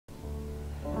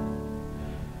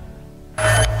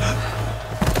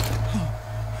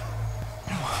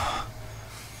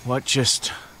What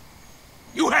just...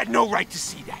 You had no right to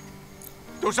see that.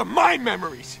 Those are my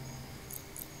memories,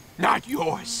 not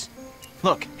yours.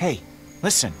 Look, hey,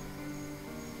 listen.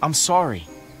 I'm sorry.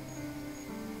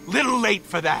 Little late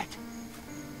for that.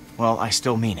 Well, I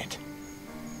still mean it.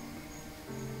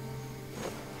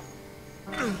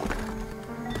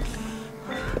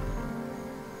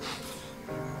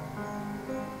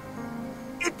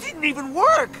 It didn't even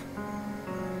work.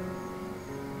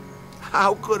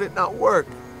 How could it not work?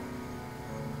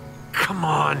 Come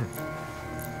on.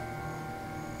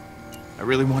 I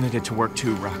really wanted it to work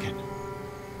too, Rocket.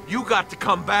 You got to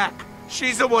come back.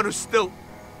 She's the one who's still...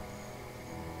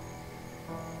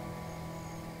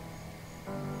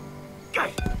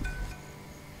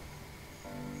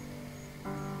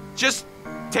 Just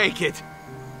take it.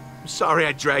 I'm sorry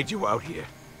I dragged you out here.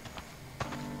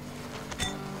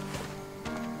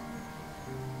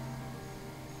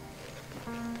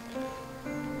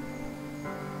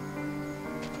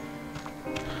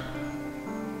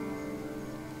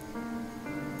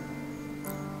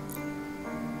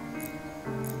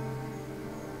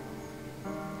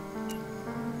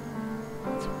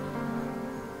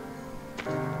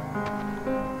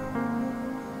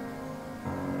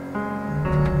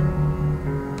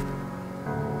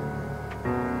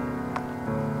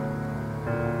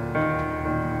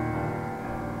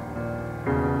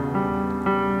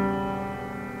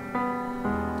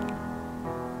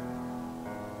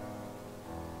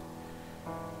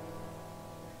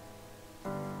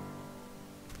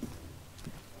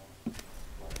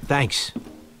 Thanks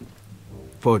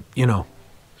for,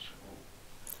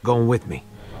 going with me.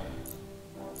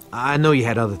 I know you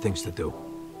had other things to do.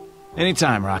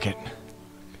 Anytime, Rocket.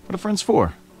 What are friends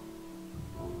for?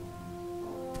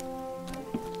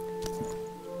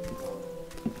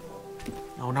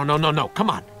 No. Come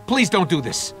on. Please don't do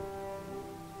this.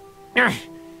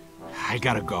 I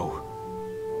gotta go.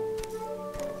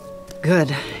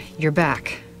 Good. You're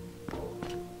back.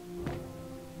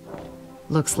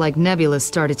 Looks like Nebula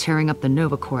started tearing up the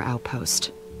Nova Corps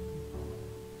outpost.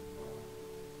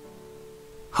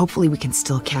 Hopefully we can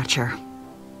still catch her.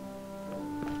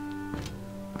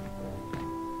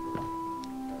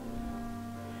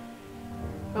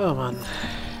 Oh Mann.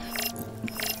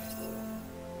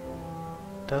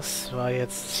 Das war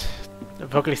jetzt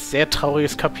ein wirklich sehr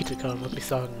trauriges Kapitel, kann man wirklich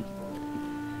sagen.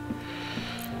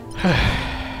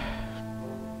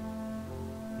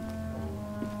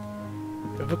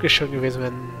 Wäre wirklich schön gewesen,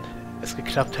 wenn es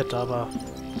geklappt hätte, aber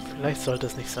vielleicht sollte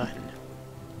es nicht sein.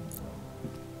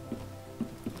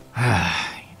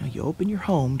 You open your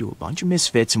home to a bunch of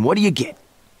misfits, and what do you get?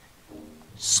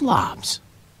 Slobs.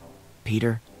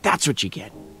 Peter, that's what you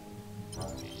get.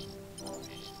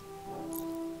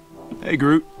 Hey,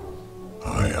 Groot.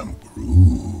 I am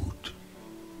Groot.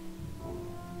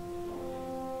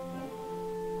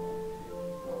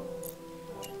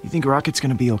 You think Rocket's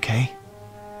gonna be okay?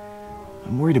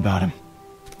 I'm worried about him.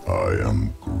 I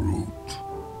am Groot.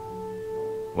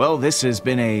 Well, this has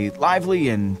been a lively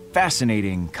and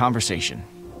fascinating conversation.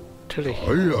 Natürlich.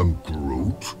 I am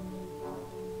Groot.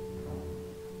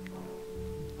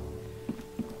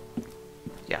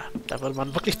 Ja, da würde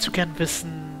man wirklich zu gern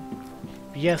wissen,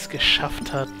 wie er es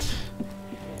geschafft hat.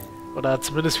 Oder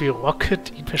zumindest wie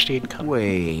Rocket ihn verstehen kann.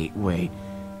 Wait.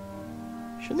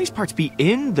 Shouldn't these parts be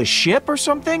in the ship or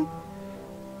something?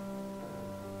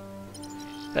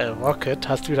 Rocket,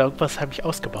 hast du wieder irgendwas heimlich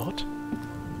ausgebaut?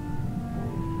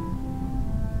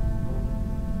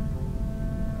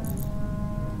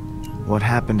 What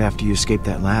happened after you escaped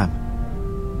that lab?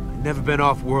 I've never been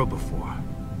off-world before.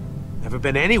 Never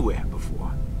been anywhere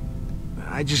before.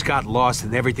 I just got lost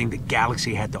in everything the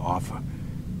galaxy had to offer.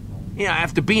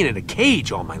 After being in a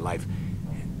cage all my life,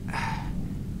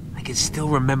 I can still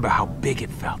remember how big it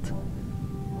felt.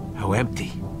 How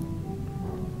empty.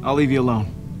 I'll leave you alone.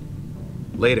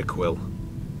 Later, Quill.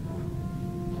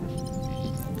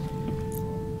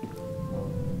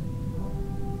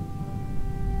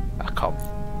 Ach komm.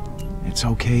 It's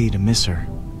okay to miss her,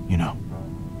 you know.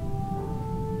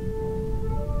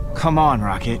 Come on,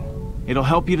 Rocket. It'll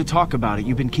help you to talk about it.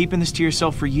 You've been keeping this to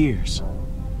yourself for years.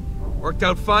 Worked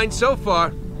out fine so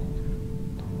far.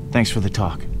 Thanks for the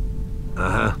talk.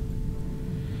 Uh-huh.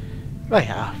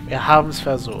 Naja, wir haben es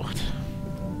versucht.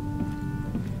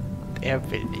 Und er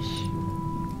will nicht.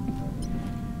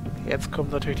 Jetzt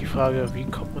kommt natürlich die Frage, wie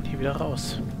kommt man hier wieder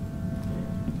raus?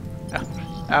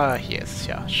 Hier ist es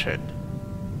ja. Schön.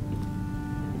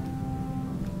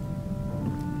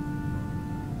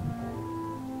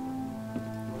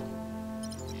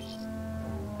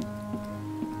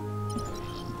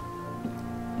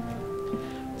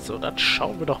 So, dann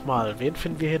schauen wir doch mal. Wen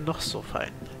finden wir hier noch so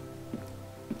fein?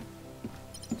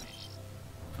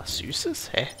 Süßes?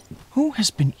 Hä? Who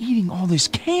has been eating all this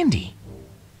candy?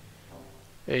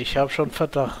 Ich habe schon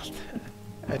Verdacht.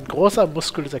 Ein großer,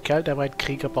 muskulöser Kerl, der meint,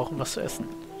 Krieger brauchen was zu essen.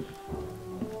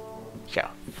 Ja,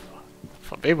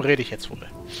 von wem rede ich jetzt wohl?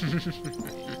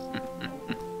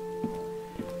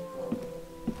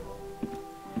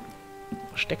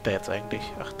 Wo steckt er jetzt eigentlich?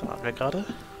 Ach, da waren wir gerade.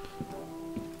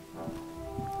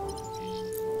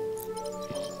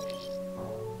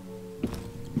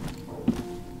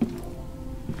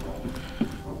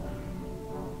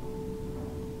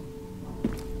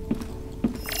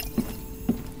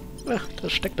 Ach, da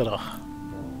steckt er doch.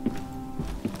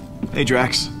 Hey,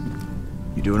 Drax.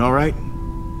 You doing all right?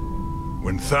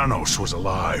 When Thanos was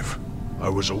alive, I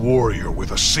was a warrior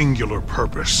with a singular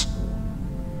purpose.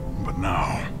 But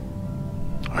now,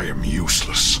 I am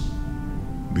useless.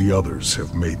 The others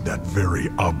have made that very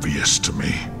obvious to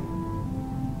me.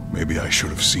 Maybe I should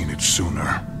have seen it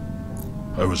sooner.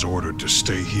 I was ordered to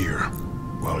stay here,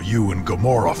 while you and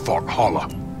Gamora fought Hala.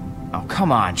 Oh,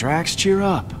 come on, Drax. Cheer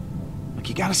up. Look,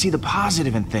 you gotta see the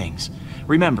positive in things.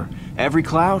 Remember, every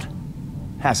cloud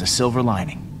has a silver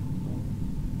lining.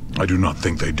 I do not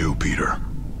think they do, Peter.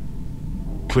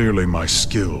 Clearly my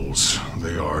skills,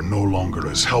 they are no longer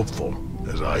as helpful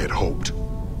as I had hoped.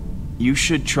 You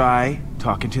should try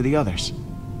talking to the others.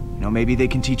 You know, maybe they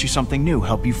can teach you something new,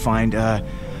 help you find a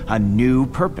new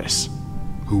purpose.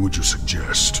 Who would you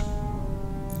suggest?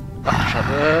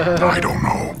 I don't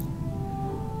know.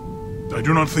 I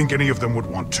do not think any of them would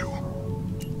want to.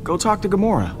 Go talk to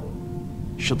Gamora.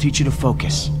 She'll teach you to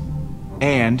focus.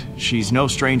 And she's no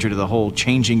stranger to the whole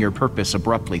changing your purpose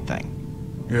abruptly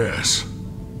thing. Yes.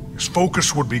 His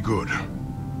focus would be good.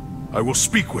 I will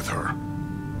speak with her.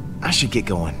 I should get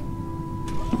going.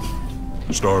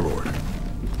 Star-Lord.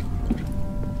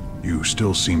 You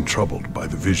still seem troubled by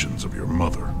the visions of your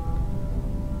mother.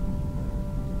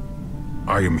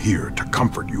 I am here to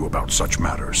comfort you about such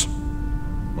matters.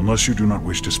 Unless you do not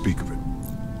wish to speak of it.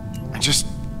 I just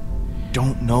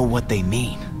don't know what they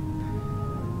mean.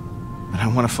 But I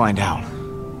want to find out.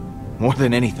 More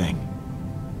than anything.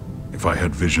 If I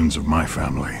had visions of my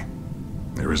family,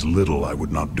 there is little I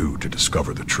would not do to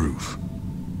discover the truth.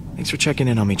 Thanks for checking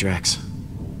in on me, Drax.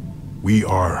 We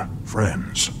are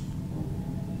friends.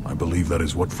 I believe that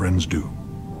is what friends do.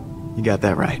 You got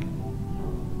that right.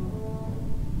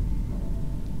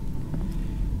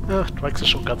 Ach, Drax ist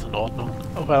schon ganz in Ordnung,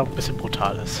 auch wenn er ein bisschen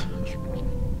brutal ist.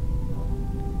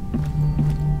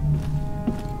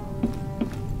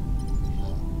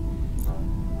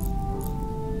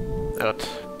 Gut,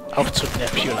 auf zu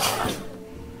Nebula.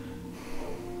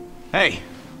 Hey,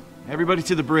 everybody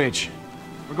to the bridge.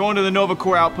 We're going to the Nova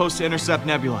Corps outpost to intercept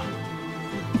Nebula.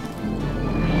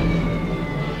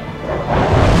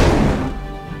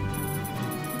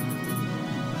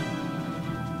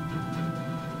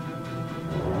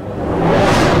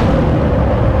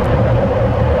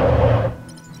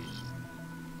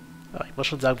 Ja, ich muss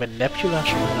schon sagen, wenn Nebula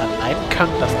schon allein kann,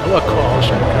 das Nova Corps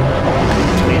ausstellen kann, dann braucht man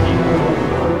kein Training.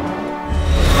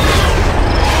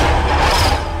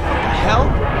 Hell?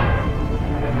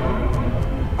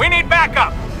 We need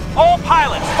backup! All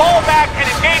pilots, fall back and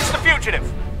engage the fugitive!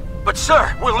 But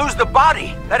sir, we'll lose the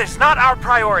body. That is not our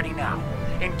priority now.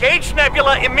 Engage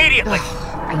Nebula immediately!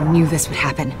 I knew this would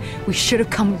happen. We should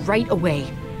have come right away.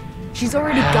 She's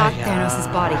already got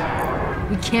Thanos' body.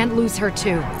 We can't lose her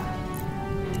too.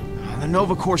 The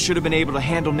Nova Corps should have been able to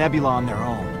handle Nebula on their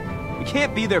own. We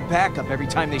can't be their backup every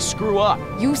time they screw up.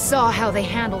 You saw how they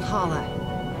handled Hala.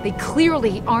 They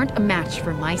clearly aren't a match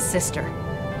for my sister.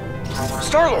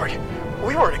 Star-Lord,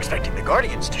 we weren't expecting the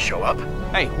Guardians to show up.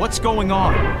 Hey, what's going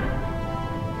on?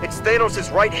 It's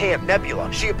Thanos' right hand,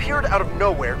 Nebula. She appeared out of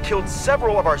nowhere, killed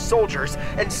several of our soldiers,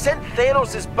 and sent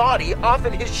Thanos' body off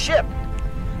in his ship.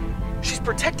 She's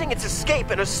protecting its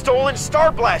escape in a stolen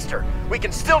Star Blaster. We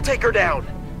can still take her down.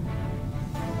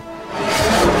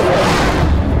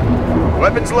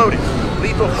 Weapons loaded.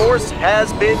 Lethal force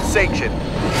has been sanctioned.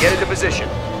 Get into position.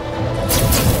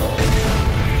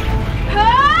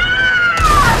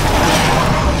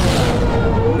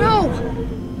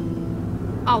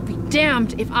 I'll be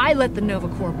damned if I let the Nova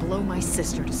Corps blow my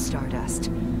sister to stardust.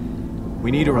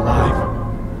 We need her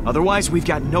alive. Otherwise, we've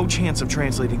got no chance of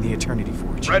translating the Eternity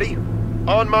Forge. Ready?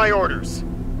 On my orders.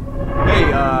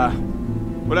 Hey,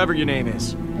 whatever your name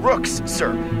is. Rooks,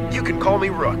 sir. You can call me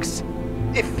Rooks.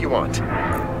 If you want.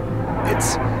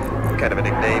 It's kind of a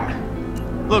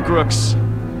nickname. Look, Rooks,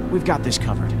 we've got this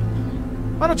covered.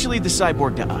 Why don't you leave the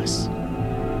cyborg to us?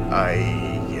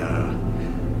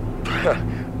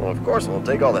 Well, of course we'll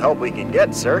take all the help we can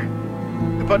get, sir.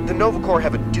 But the Nova Corps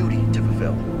have a duty to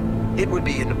fulfill. It would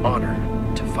be an honor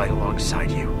to fight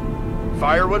alongside you.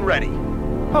 Fire when ready.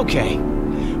 Okay.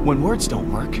 When words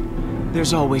don't work,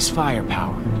 there's always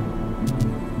firepower.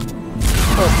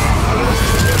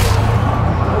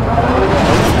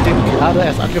 Ich bin gerade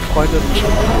erst angefreundet und schon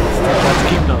ist der als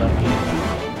Gegner irgendwie.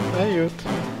 Na gut.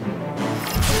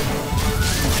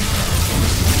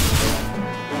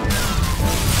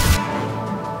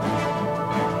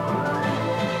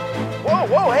 Whoa,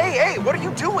 whoa, hey, what are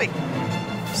you doing?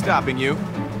 Stopping you.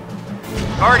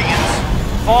 Guardians,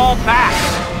 fall back.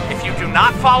 If you do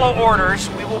not follow orders,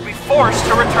 we will be forced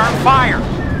to return fire.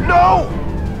 No!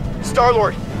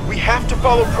 Star-Lord, we have to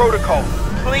follow protocol.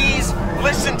 Please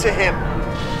listen to him.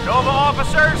 Nova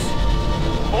officers,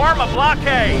 form a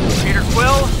blockade. Peter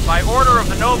Quill, by order of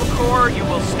the Nova Corps, you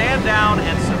will stand down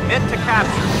and submit to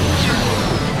capture.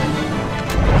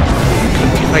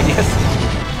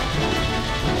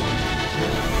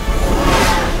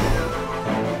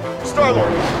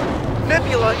 Star-Lord,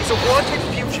 Nebula is a wanted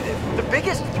fugitive, the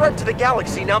biggest threat to the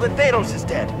galaxy now that Thanos is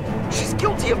dead. She's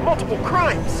guilty of multiple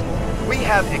crimes. We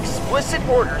have explicit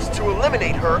orders to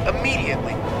eliminate her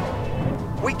immediately.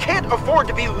 We can't afford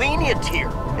to be lenient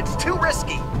here. It's too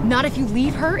risky. Not if you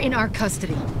leave her in our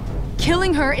custody.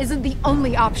 Killing her isn't the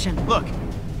only option. Look,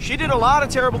 she did a lot of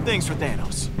terrible things for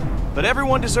Thanos. But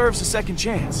everyone deserves a second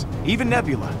chance, even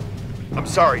Nebula. I'm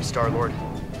sorry, Star-Lord.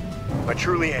 I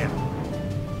truly am.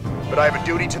 But I have a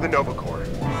duty to the Nova Corps.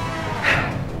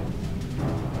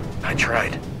 I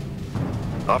tried.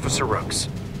 Officer Rooks,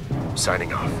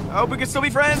 signing off. I hope we can still be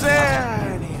friends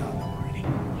any other morning.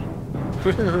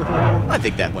 I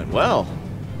think that went well.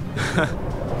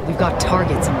 We've got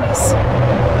targets on us.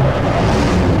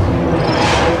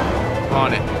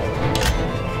 On it.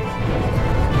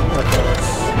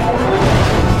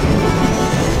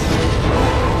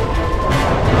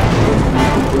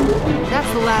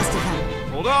 That's the last of them.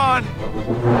 Hold on.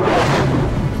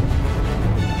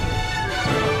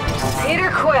 Peter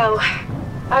Quill,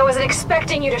 I wasn't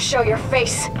expecting you to show your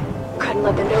face. Couldn't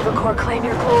let the Nova Corps claim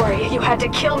your glory. You had to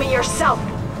kill me yourself.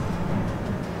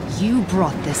 You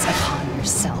brought this upon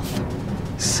yourself.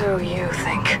 So you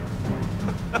think.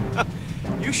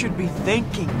 You should be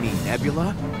thanking me,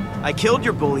 Nebula. I killed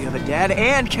your bully of a dad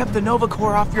and kept the Nova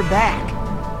Corps off your back.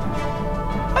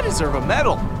 I deserve a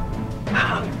medal.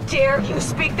 How dare you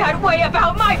speak that way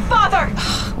about my father!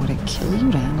 Would it kill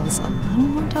you to handle this a little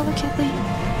more delicately?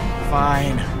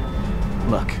 Fine.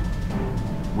 Look,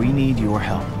 we need your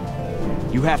help.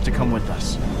 You have to come with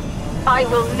us. I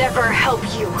will never help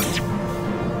you.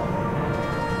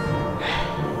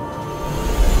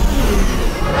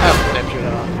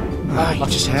 You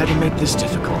just had to make this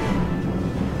difficult.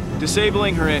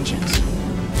 Disabling her engines.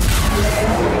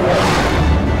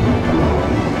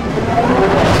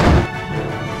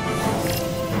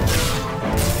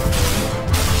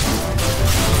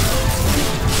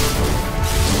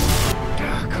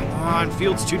 Come on,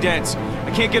 field's too dense.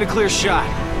 I can't get a clear shot.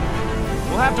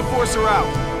 We'll have to force her out.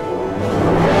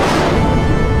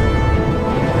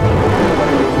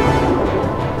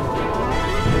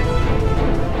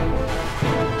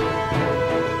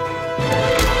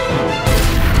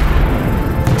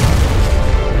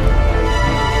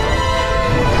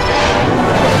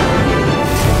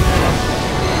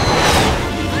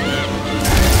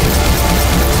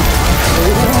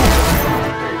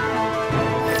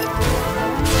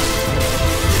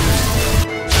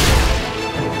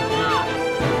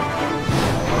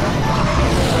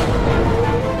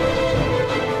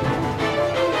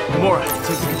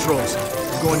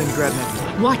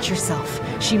 Watch yourself.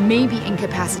 She may be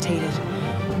incapacitated,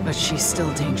 but she's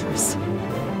still dangerous.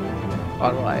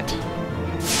 Alright.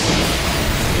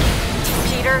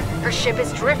 Peter, her ship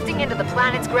is drifting into the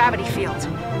planet's gravity field.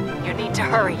 You need to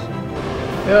hurry.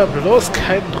 Ja, bloß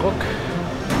kein Druck.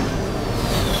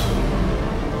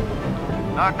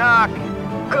 Knock, knock.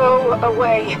 Go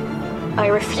away. I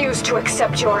refuse to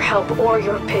accept your help or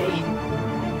your pity.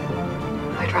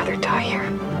 I'd rather die here.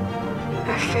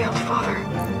 I failed, Father.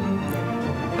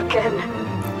 Again.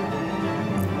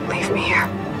 Leave me here.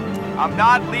 I'm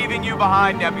not leaving you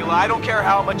behind, Nebula. I don't care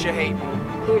how much you hate me.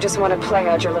 You just want to play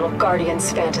out your little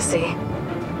Guardians fantasy.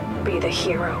 Be the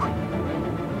hero.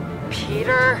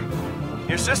 Peter?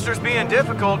 Your sister's being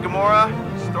difficult, Gamora.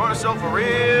 She's throwing herself a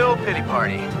real pity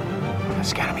party.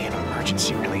 There's gotta be an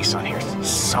emergency release on here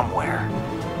somewhere.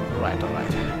 Alright.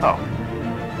 Oh.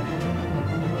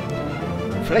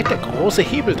 Vielleicht der große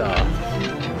Hebel da.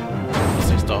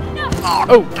 Das ist doch.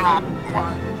 Oh!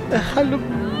 Hallo,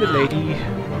 Milady.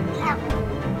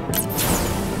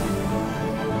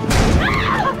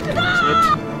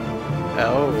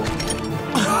 Oh.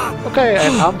 Okay,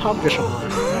 einen Arm haben wir schon.